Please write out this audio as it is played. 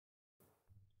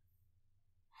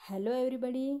Hello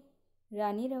everybody,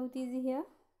 Rani Raut is here.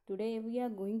 Today we are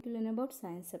going to learn about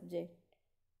science subject.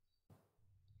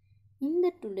 In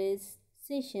the today's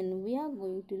session we are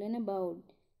going to learn about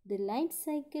the life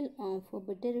cycle of a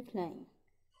butterfly.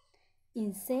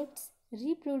 Insects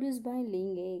reproduce by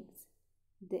laying eggs.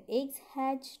 The eggs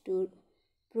hatch to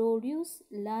produce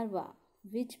larvae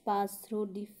which pass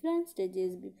through different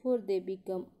stages before they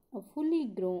become a fully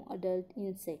grown adult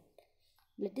insect.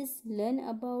 Let us learn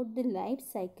about the life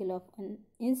cycle of an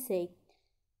insect,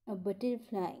 a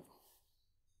butterfly.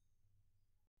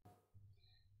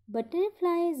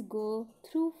 Butterflies go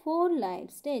through 4 life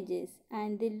stages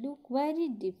and they look very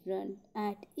different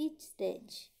at each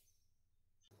stage.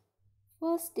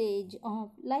 First stage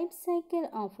of life cycle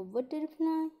of a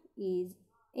butterfly is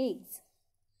eggs.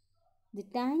 The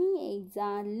tiny eggs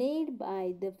are laid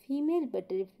by the female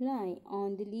butterfly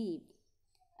on the leaf.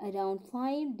 Around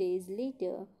 5 days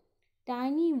later,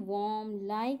 tiny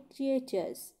worm-like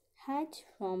creatures hatch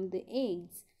from the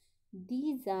eggs.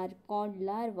 These are called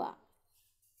larvae.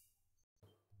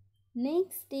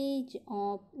 Next stage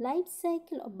of life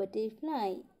cycle of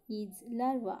butterfly is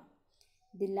larva.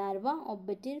 The larva of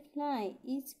butterfly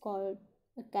is called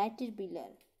a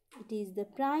caterpillar. It is the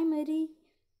primary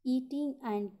eating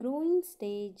and growing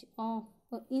stage of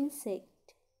an insect.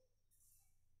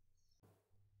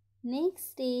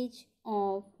 Next stage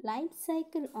of life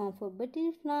cycle of a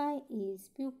butterfly is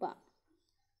pupa.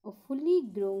 A fully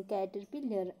grown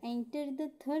caterpillar enters the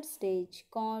third stage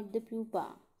called the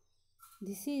pupa.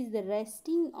 This is the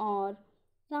resting or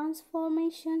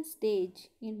transformation stage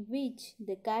in which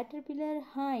the caterpillar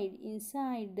hides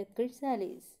inside the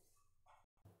chrysalis.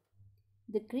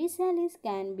 The chrysalis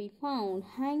can be found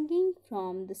hanging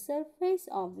from the surface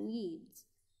of leaves.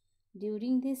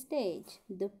 During this stage,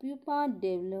 the pupa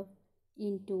develops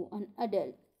into an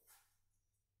adult.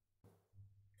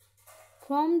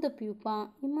 From the pupa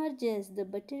emerges the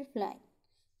butterfly.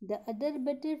 The adult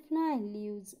butterfly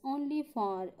lives only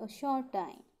for a short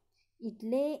time. It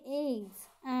lays eggs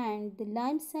and the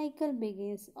life cycle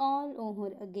begins all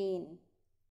over again.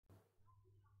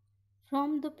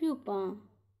 From the pupa,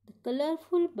 the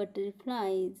colorful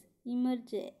butterflies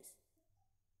emerges.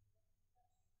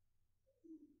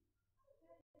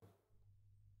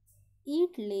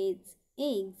 It lays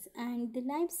eggs and the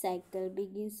life cycle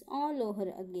begins all over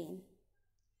again.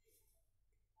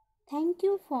 Thank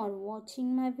you for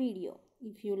watching my video.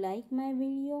 If you like my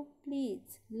video,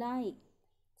 please like,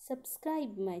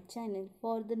 subscribe my channel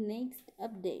for the next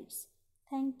updates.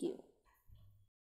 Thank you.